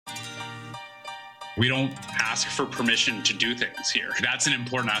We don't ask for permission to do things here. That's an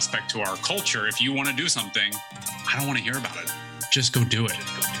important aspect to our culture. If you want to do something, I don't want to hear about it. Just go do it.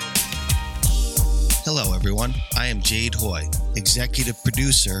 Hello, everyone. I am Jade Hoy, executive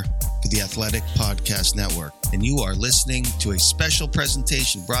producer for the Athletic Podcast Network, and you are listening to a special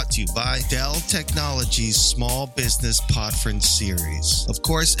presentation brought to you by Dell Technologies Small Business Podference Series. Of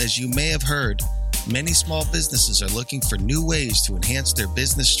course, as you may have heard, many small businesses are looking for new ways to enhance their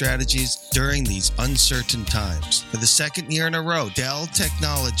business strategies during these uncertain times. For the second year in a row, Dell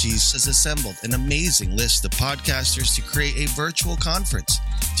Technologies has assembled an amazing list of podcasters to create a virtual conference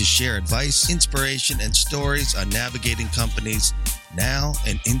to share advice, inspiration, and stories on navigating companies now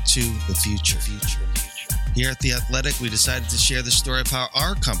and into the future. Here at The Athletic, we decided to share the story of how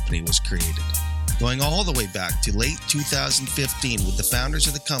our company was created, going all the way back to late 2015 with the founders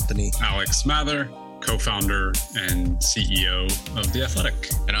of the company, Alex Mather, co-founder and CEO of The Athletic.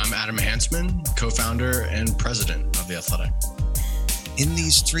 And I'm Adam Hansman, co-founder and president of The Athletic. In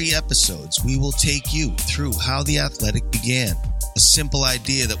these 3 episodes, we will take you through how The Athletic began, a simple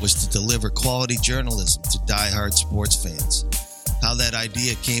idea that was to deliver quality journalism to diehard sports fans, how that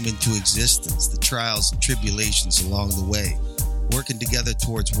idea came into existence, the trials and tribulations along the way, working together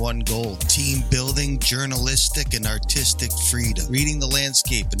towards one goal, team building, journalistic and artistic freedom, reading the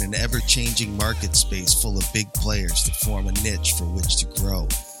landscape in an ever-changing market space full of big players to form a niche for which to grow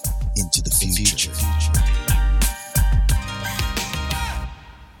into the future.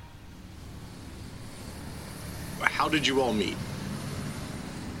 How did you all meet?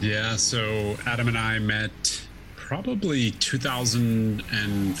 Yeah, so Adam and I met probably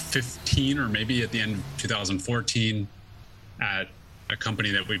 2015 or maybe at the end of 2014 at a company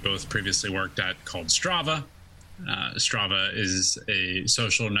that we both previously worked at called Strava. Strava is a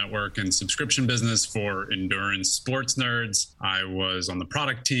social network and subscription business for endurance sports nerds. I was on the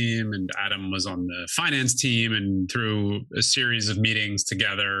product team and Adam was on the finance team, and through a series of meetings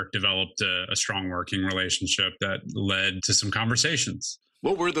together, developed a strong working relationship that led to some conversations.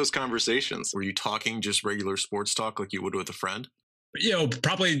 What were those conversations? Were you talking just regular sports talk like you would with a friend?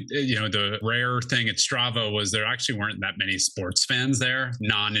 Probably, the rare thing at Strava was there actually weren't that many sports fans there,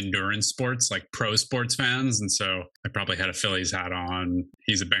 non-endurance sports, like pro sports fans. And so I probably had a Phillies hat on.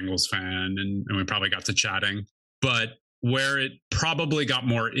 He's a Bengals fan, and we probably got to chatting. But where it probably got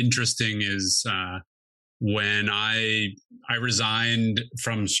more interesting is when I resigned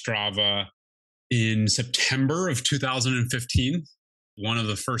from Strava in September of 2015. One of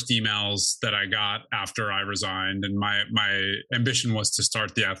the first emails that I got after I resigned, and my ambition was to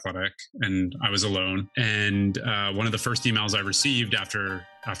start The Athletic, and I was alone. And one of the first emails I received after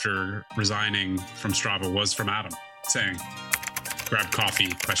resigning from Strava was from Adam saying, "Grab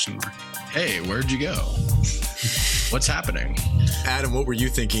coffee?" ? Hey, where'd you go? What's happening? Adam, what were you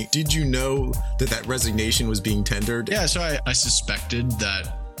thinking? Did you know that resignation was being tendered? Yeah, so I suspected that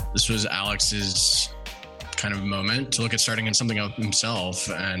this was Alex's kind of moment to look at starting in something else himself.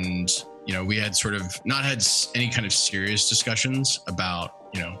 And, we had sort of not had any kind of serious discussions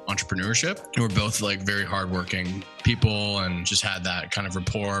about, entrepreneurship. We're both like very hardworking people and just had that kind of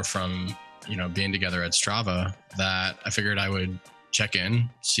rapport from, being together at Strava that I figured I would check in,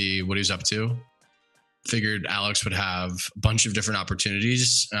 see what he's up to. Figured Alex would have a bunch of different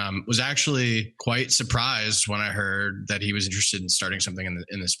opportunities. Was actually quite surprised when I heard that he was interested in starting something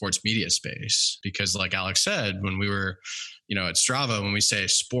in the sports media space, because like Alex said, when we were, at Strava, when we say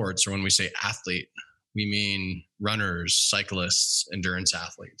sports or when we say athlete, we mean runners, cyclists, endurance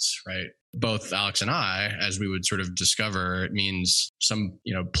athletes, right? Both Alex and I, as we would sort of discover, it means some,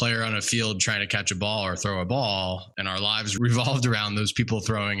 player on a field trying to catch a ball or throw a ball, and our lives revolved around those people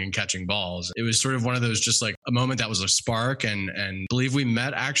throwing and catching balls. It was sort of one of those, just like a moment that was a spark, and believe we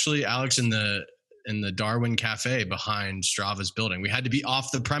met actually Alex in the Darwin Cafe behind Strava's building. We had to be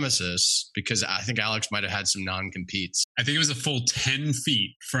off the premises because I think Alex might have had some non-competes. I think it was a full 10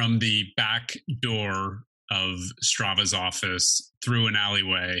 feet from the back door of Strava's office through an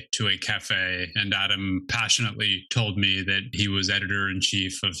alleyway to a cafe. And Adam passionately told me that he was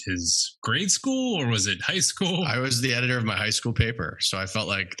editor-in-chief of his grade school, or was it high school? I was the editor of my high school paper. So I felt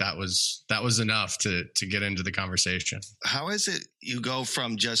like that was enough to get into the conversation. How is it you go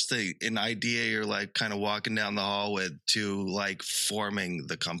from just an idea you're like kind of walking down the hall with to like forming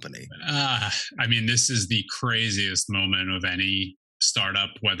the company? This is the craziest moment of any startup,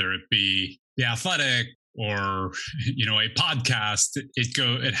 whether it be The Athletic or, a podcast.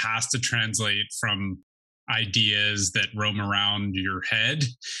 It has to translate from ideas that roam around your head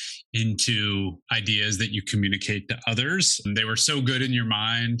into ideas that you communicate to others. And they were so good in your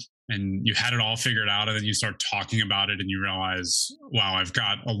mind and you had it all figured out, and then you start talking about it and you realize, wow, I've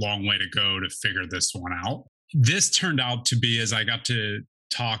got a long way to go to figure this one out. This turned out to be, as I got to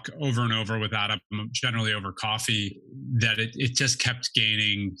talk over and over with Adam, generally over coffee, that it just kept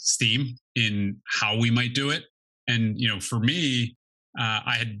gaining steam in how we might do it. And, for me,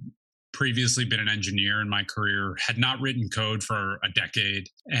 I had previously been an engineer in my career, had not written code for a decade.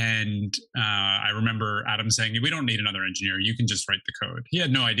 And I remember Adam saying, we don't need another engineer. You can just write the code. He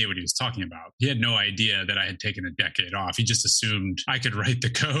had no idea what he was talking about. He had no idea that I had taken a decade off. He just assumed I could write the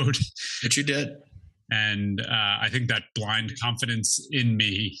code. But you did. And I think that blind confidence in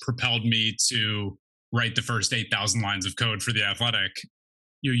me propelled me to write the first 8,000 lines of code for The Athletic.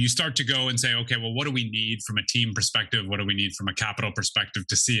 You start to go and say, okay, well, what do we need from a team perspective? What do we need from a capital perspective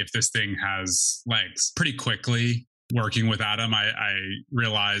to see if this thing has legs? Pretty quickly, working with Adam, I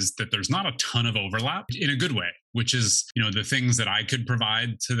realized that there's not a ton of overlap in a good way, which is, the things that I could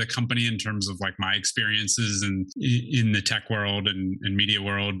provide to the company in terms of like my experiences in the tech world and media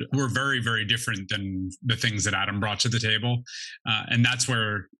world were very, very different than the things that Adam brought to the table. And that's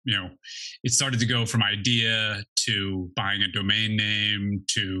where, it started to go from idea to buying a domain name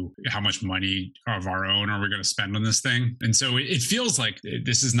to how much money of our own are we going to spend on this thing. And so it feels like,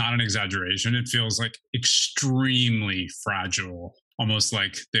 this is not an exaggeration, it feels like extremely fragile, almost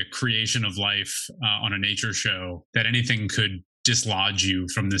like the creation of life on a nature show, that anything could dislodge you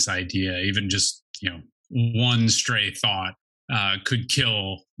from this idea. Even just, one stray thought could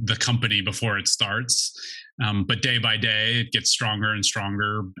kill the company before it starts. But day by day, it gets stronger and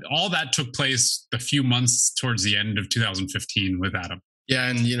stronger. All that took place a few months towards the end of 2015 with Adam. Yeah.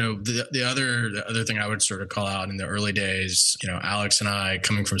 And, the other thing I would sort of call out in the early days, Alex and I,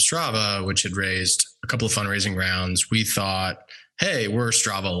 coming from Strava, which had raised a couple of fundraising rounds, we thought, hey, we're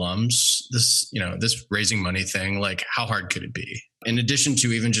Strava alums. This raising money thing, like, how hard could it be? In addition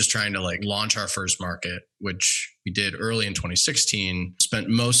to even just trying to launch our first market, which we did early in 2016, spent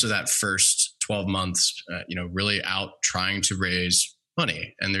most of that first 12 months, really out trying to raise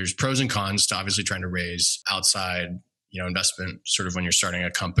money. And there's pros and cons to obviously trying to raise outside investment sort of when you're starting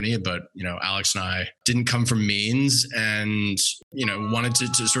a company. But, Alex and I didn't come from means and, wanted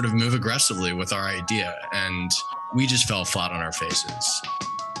to sort of move aggressively with our idea. And we just fell flat on our faces.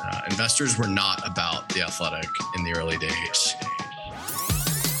 Investors were not about The Athletic in the early days.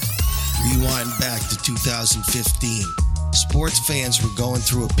 Rewind back to 2015. Sports fans were going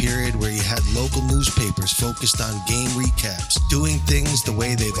through a period where you had local newspapers focused on game recaps, doing things the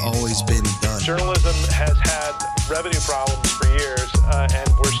way they've always been done. Journalism has had revenue problems for years, and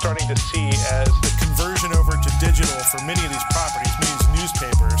we're starting to see as the conversion over to digital for many of these properties, many of these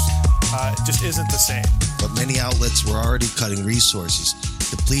newspapers, just isn't the same. But many outlets were already cutting resources,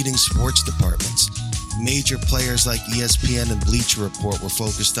 depleting sports departments. Major players like ESPN and Bleacher Report were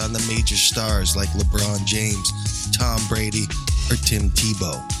focused on the major stars like LeBron James, Tom Brady, or Tim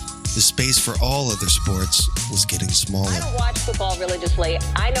Tebow. The space for all other sports was getting smaller. I don't watch football religiously.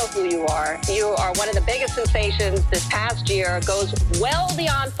 I know who you are. You are one of the biggest sensations this past year, goes well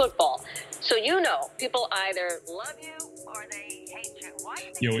beyond football. So people either love you or they hate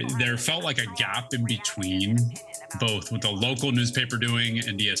you. There felt like a gap in between, both with the local newspaper doing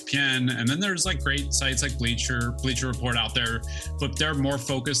and ESPN. And then there's great sites like Bleacher Report out there, but they're more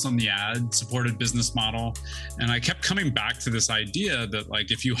focused on the ad supported business model. And I kept coming back to this idea that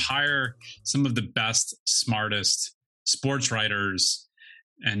if you hire some of the best, smartest sports writers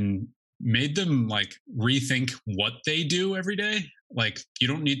and made them rethink what they do every day, you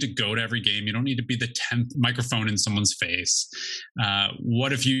don't need to go to every game. You don't need to be the 10th microphone in someone's face.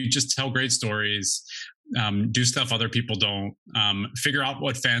 What if you just tell great stories, do stuff other people don't, figure out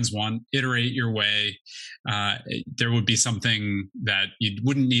what fans want, iterate your way. There would be something that you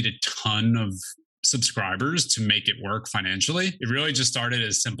wouldn't need a ton of subscribers to make it work financially. It really just started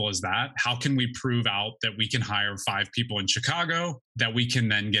as simple as that. How can we prove out that we can hire 5 people in Chicago, that we can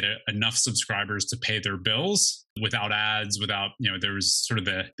then get enough subscribers to pay their bills without ads, without, there was sort of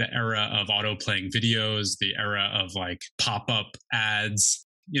the era of auto playing videos, the era of pop-up ads.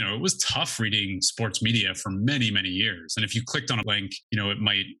 It was tough reading sports media for many, many years. And if you clicked on a link, it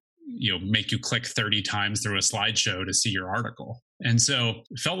might, make you click 30 times through a slideshow to see your article. And so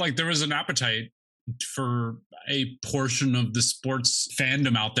it felt like there was an appetite for a portion of the sports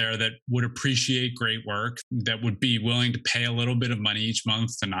fandom out there that would appreciate great work, that would be willing to pay a little bit of money each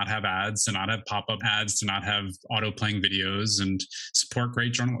month to not have ads, to not have pop-up ads, to not have auto-playing videos, and support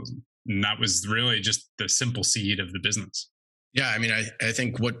great journalism. And that was really just the simple seed of the business. Yeah, I mean, I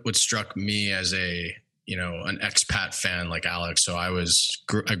think what struck me as an expat fan like Alex. So I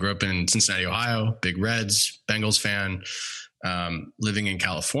grew up in Cincinnati, Ohio, big Reds, Bengals fan. living in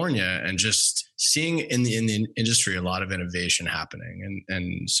California and just seeing in the industry a lot of innovation happening.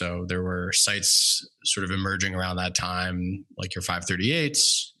 And so there were sites sort of emerging around that time, like your 538s,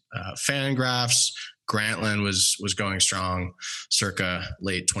 Fangraphs. Grantland was going strong circa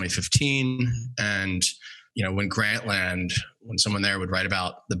late 2015. And, when Grantland, when someone there would write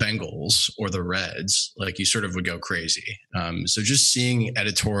about the Bengals or the Reds, like you sort of would go crazy. So just seeing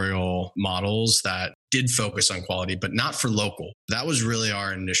editorial models that did focus on quality, but not for local. That was really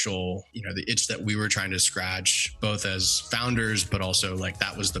our initial, the itch that we were trying to scratch, both as founders, but also like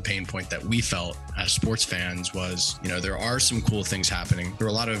that was the pain point that we felt as sports fans was, there are some cool things happening. There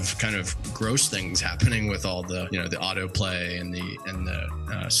were a lot of kind of gross things happening with all the, the autoplay and the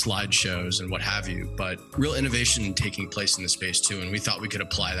slideshows and what have you, but real innovation taking place in the space too. And we thought we could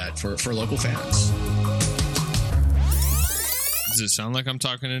apply that for local fans. Does it sound like I'm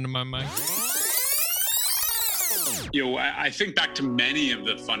talking into my mic? I think back to many of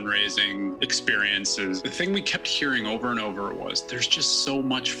the fundraising experiences. The thing we kept hearing over and over was there's just so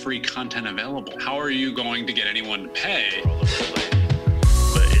much free content available. How are you going to get anyone to pay?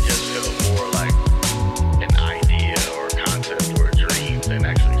 But it just feels more like an idea or a concept or a dream than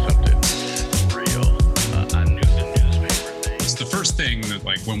actually something real. I knew the newspaper thing. It's the first thing that,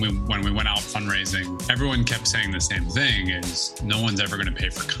 like, when we went out fundraising, everyone kept saying the same thing: is no one's ever going to pay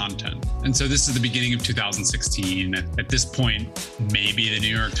for content. And so this is the beginning of 2016. At this point, maybe the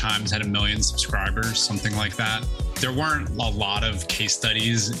New York Times had 1 million subscribers, something like that. There weren't a lot of case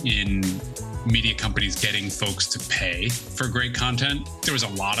studies in media companies getting folks to pay for great content. There was a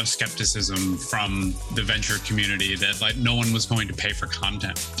lot of skepticism from the venture community that like no one was going to pay for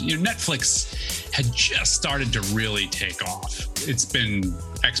content. Netflix had just started to really take off. It's been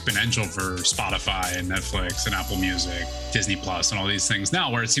exponential for Spotify and Netflix and Apple Music, Disney Plus, and all these things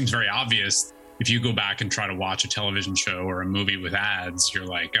now, where it seems very obvious. If you go back and try to watch a television show or a movie with ads, you're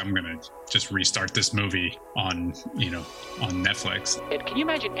like, I'm going to just restart this movie on Netflix. Can you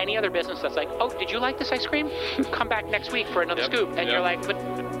imagine any other business that's like, oh, did you like this ice cream? Come back next week for another scoop. And you're like, but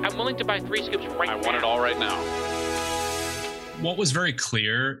I'm willing to buy 3 scoops right now. I want it all right now. What was very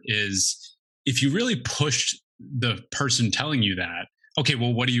clear is if you really pushed the person telling you that, okay,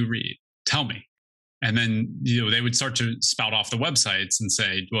 well, what do you read? Tell me. And then, they would start to spout off the websites and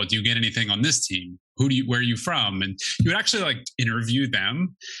say, well, do you get anything on this team? Where are you from? And you would actually like interview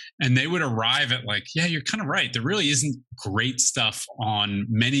them, and they would arrive at like, yeah, you're kind of right. There really isn't great stuff on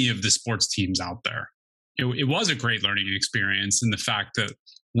many of the sports teams out there. It was a great learning experience in the fact that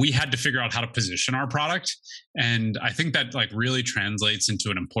we had to figure out how to position our product. And I think that like really translates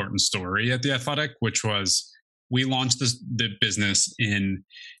into an important story at The Athletic, which was we launched the business in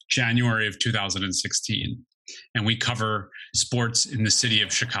January of 2016, and we cover sports in the city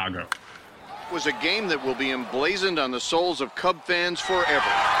of Chicago. It was a game that will be emblazoned on the souls of Cub fans forever.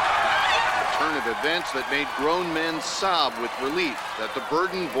 A turn of events that made grown men sob with relief that the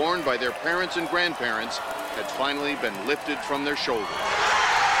burden borne by their parents and grandparents had finally been lifted from their shoulders.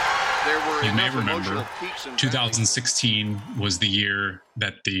 You may remember 2016 was the year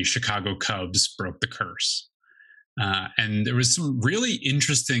that the Chicago Cubs broke the curse. And there was some really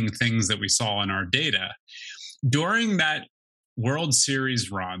interesting things that we saw in our data during that World Series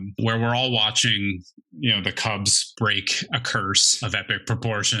run, where we're all watching, the Cubs break a curse of epic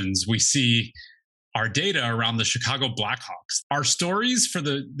proportions. We see our data around the Chicago Blackhawks. Our stories for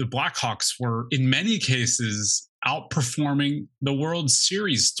the Blackhawks were, in many cases, outperforming the World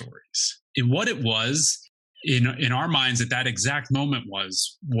Series stories. And what it was in our minds at that exact moment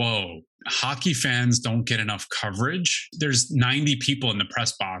was, whoa, hockey fans don't get enough coverage. There's 90 people in the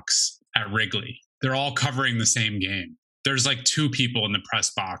press box at Wrigley. They're all covering the same game. There's like 2 people in the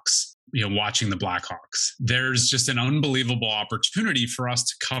press box, watching the Blackhawks. There's just an unbelievable opportunity for us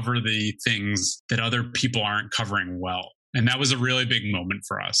to cover the things that other people aren't covering well. And that was a really big moment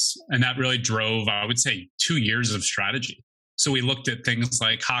for us. And that really drove, I would say, 2 years of strategy. So we looked at things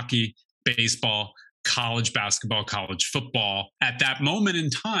like hockey, baseball, college basketball, college football. At that moment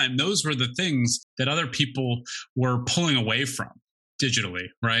in time, those were the things that other people were pulling away from digitally,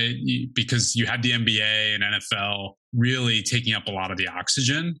 right? Because you had the NBA and NFL really taking up a lot of the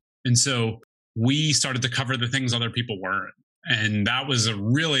oxygen. And so we started to cover the things other people weren't. And that was a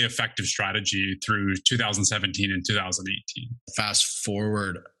really effective strategy through 2017 and 2018. Fast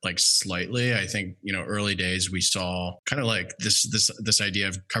forward like slightly, I think, early days we saw kind of like this idea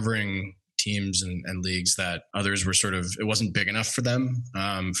of covering teams and leagues that others were sort of, it wasn't big enough for them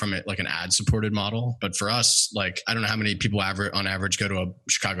from it, like an ad supported model. But for us, like, I don't know how many people on average go to a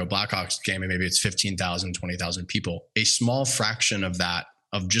Chicago Blackhawks game, and maybe it's 15,000, 20,000 people. A small fraction of that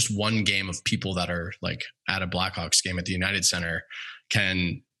of just one game of people that are like at a Blackhawks game at the United Center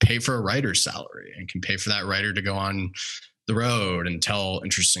can pay for a writer's salary and can pay for that writer to go on the road and tell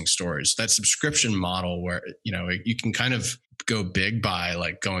interesting stories. That subscription model where, you know, you can kind of go big by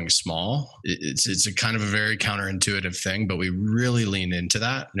like going small. It's a kind of a very counterintuitive thing, but we really leaned into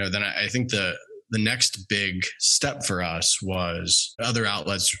that. You know, then I think the next big step for us was other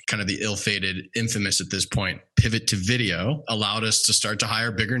outlets, kind of the ill-fated, infamous at this point, pivot to video, allowed us to start to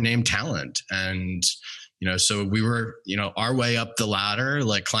hire bigger name talent. And, you know, so we were, you know, our way up the ladder,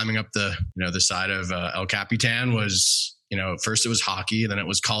 like climbing up the, you know, the side of El Capitan was, you know, first it was hockey, then it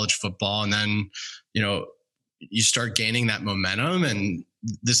was college football. And then, you know, you start gaining that momentum, and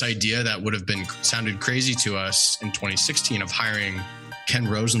this idea that would have sounded crazy to us in 2016 of hiring Ken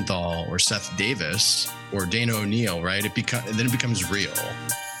Rosenthal or Seth Davis or Dana O'Neill, right? Then it becomes real.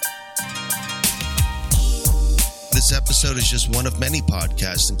 This episode is just one of many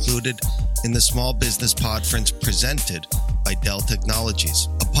podcasts included in the Small Business Podference presented by Dell Technologies,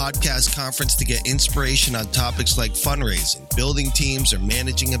 a podcast conference to get inspiration on topics like fundraising, building teams, or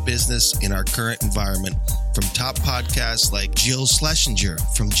managing a business in our current environment from top podcasts like Jill Schlesinger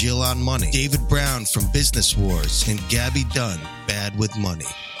from Jill on Money, David Brown from Business Wars, and Gabby Dunn, Bad with Money.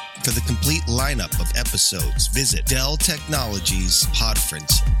 For the complete lineup of episodes, visit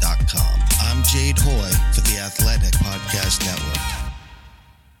DellTechnologiesPodference.com. I'm Jade Hoy for The Athletic